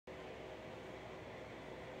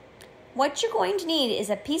what you're going to need is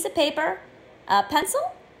a piece of paper, a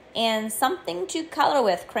pencil, and something to color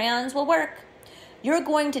with. Crayons will work. You're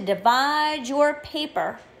going to divide your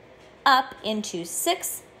paper up into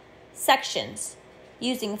 6 sections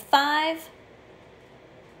using 5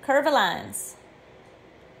 curved lines.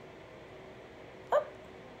 Oh.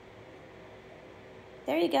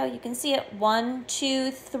 There you go. You can see it. 1,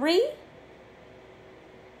 2, 3.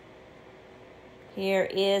 Here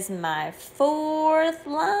is my 4th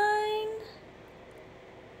line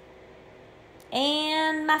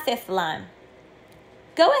and my 5th line.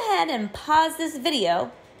 Go ahead and pause this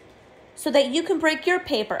video so that you can break your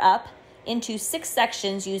paper up into 6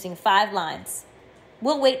 sections using 5 lines.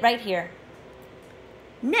 We'll wait right here.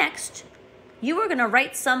 Next, you are going to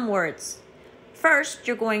write some words. First,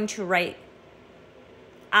 you're going to write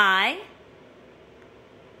I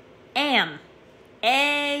am.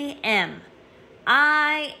 A-M.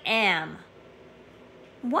 I am.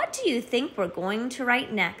 What do you think we're going to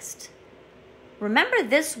write next? Remember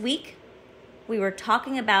this week we were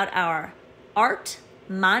talking about our art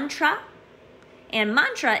mantra? And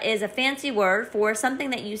mantra is a fancy word for something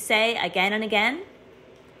that you say again and again.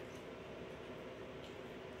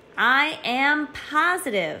 I am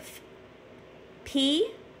positive.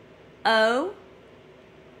 P-O-S-I-T-I-V-E.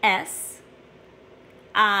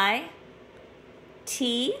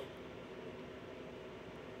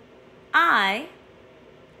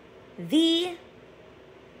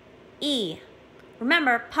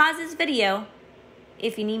 Remember, pause this video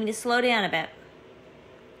if you need me to slow down a bit.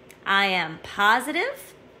 I am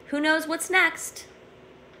positive. Who knows what's next?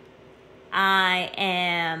 I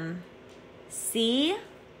am C-R-E-A.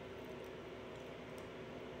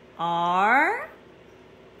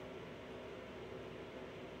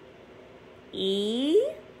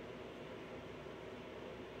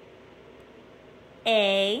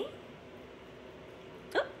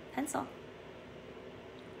 Oh, pencil.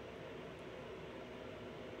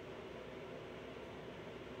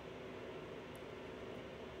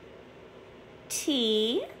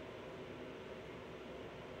 T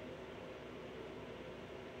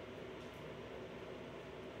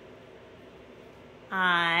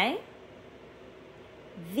I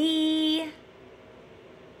V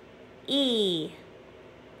E.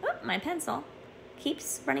 Oh, my pencil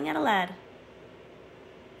keeps running out of lead.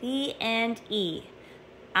 V and E.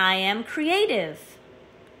 I am creative.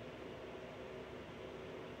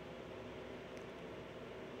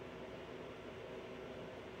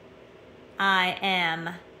 I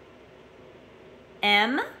am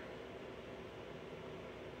M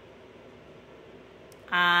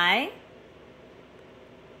I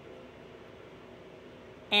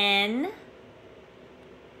N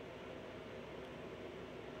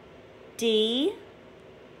D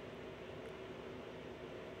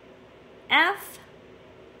F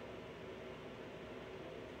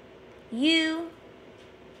U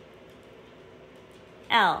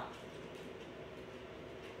L.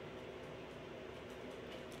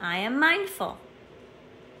 I am mindful.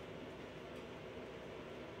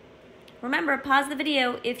 Remember, pause the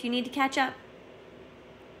video if you need to catch up.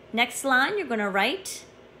 Next line, you're going to write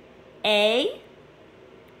A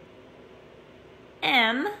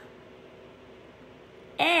M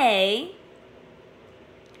A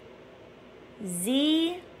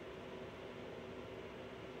Z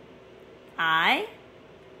I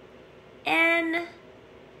N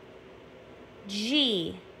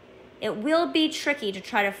G. It will be tricky to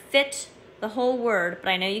try to fit the whole word, but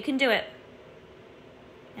I know you can do it.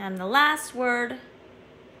 And the last word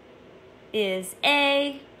is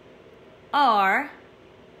A R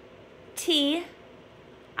T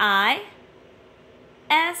I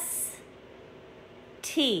S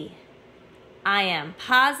T. I am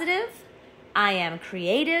positive. I am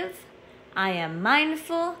creative. I am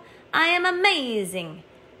mindful. I am amazing.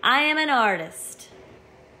 I am an artist.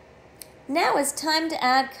 Now it's time to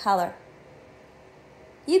add color.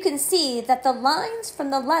 You can see that the lines from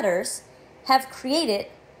the letters have created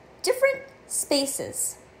different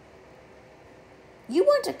spaces. You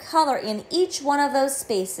want to color in each one of those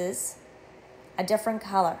spaces a different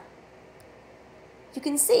color. You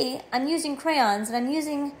can see I'm using crayons and I'm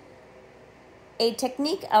using a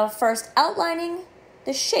technique of first outlining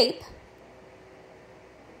the shape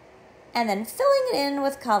and then filling it in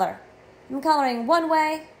with color. I'm coloring one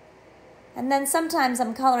way, and then sometimes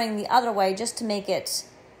I'm coloring the other way just to make it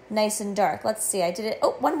nice and dark. Let's see, I did it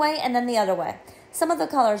one way and then the other way. Some of the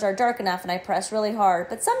colors are dark enough and I press really hard,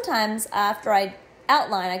 but sometimes after I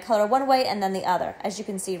outline, I color one way and then the other, as you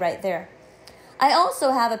can see right there. I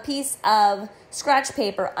also have a piece of scratch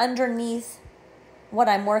paper underneath what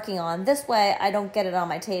I'm working on. This way I don't get it on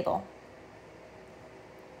my table.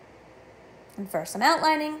 And first I'm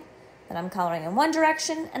outlining, then I'm coloring in one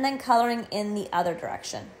direction, and then coloring in the other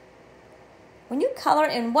direction. When you color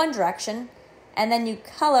in one direction, and then you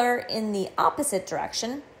color in the opposite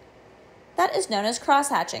direction, that is known as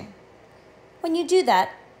cross-hatching. When you do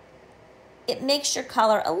that, it makes your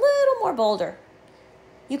color a little more bolder.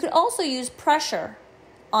 You could also use pressure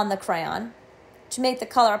on the crayon to make the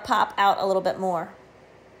color pop out a little bit more.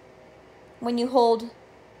 When you hold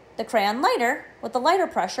the crayon lighter with the lighter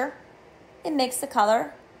pressure, it makes the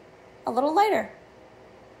color a little lighter.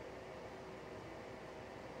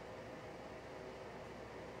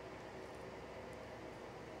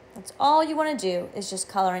 That's all you want to do is just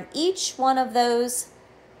color in each one of those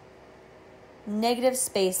negative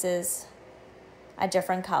spaces a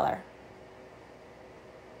different color.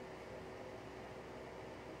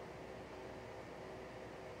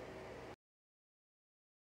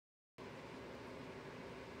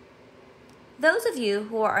 Those of you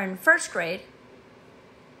who are in first grade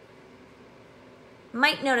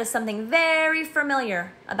might notice something very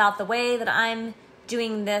familiar about the way that I'm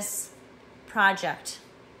doing this project.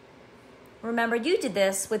 Remember, you did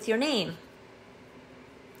this with your name.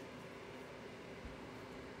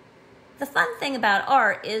 The fun thing about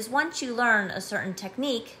art is once you learn a certain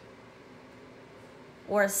technique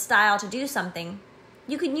or a style to do something,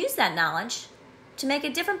 you can use that knowledge to make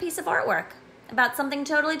a different piece of artwork about something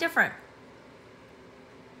totally different.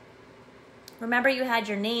 Remember you had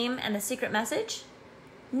your name and the secret message?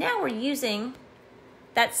 Now we're using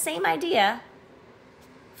that same idea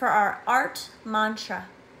for our art mantra.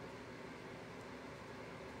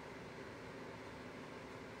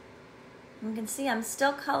 You can see I'm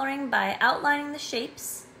still coloring by outlining the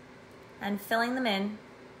shapes and filling them in,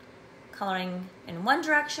 coloring in one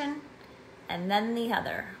direction and then the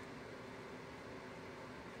other.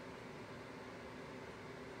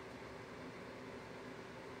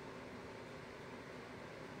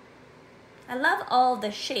 I love all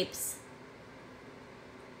the shapes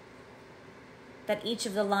that each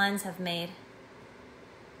of the lines have made.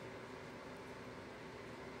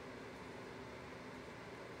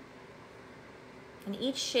 And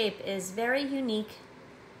each shape is very unique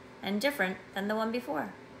and different than the one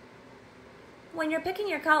before. When you're picking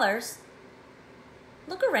your colors,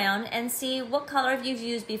 look around and see what color you've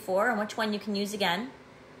used before and which one you can use again.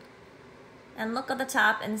 And look at the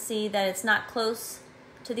top and see that it's not close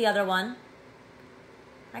to the other one.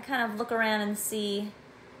 I kind of look around and see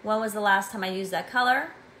when was the last time I used that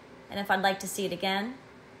color and if I'd like to see it again.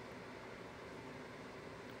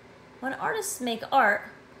 When artists make art,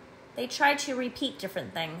 they try to repeat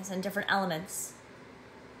different things and different elements.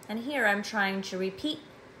 And here I'm trying to repeat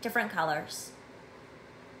different colors.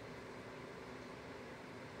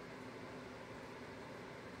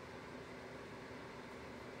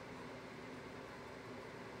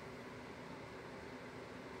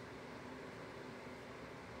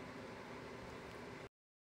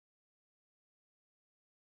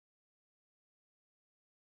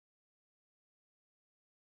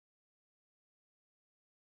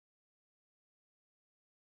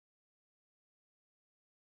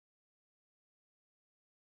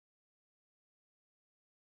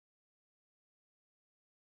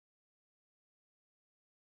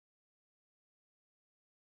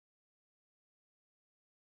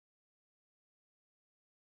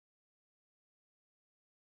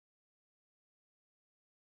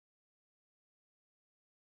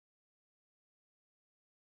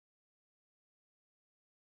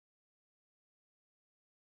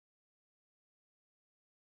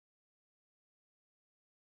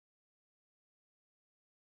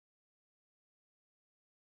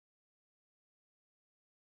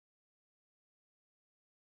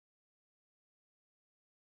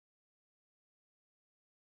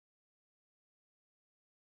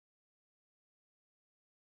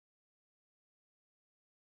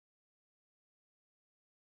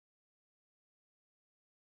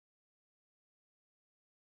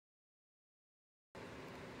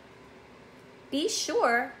 Be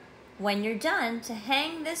sure, when you're done, to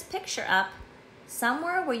hang this picture up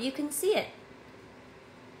somewhere where you can see it.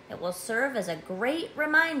 It will serve as a great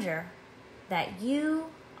reminder that you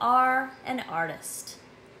are an artist.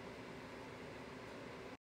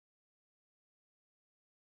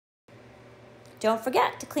 Don't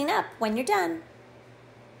forget to clean up when you're done.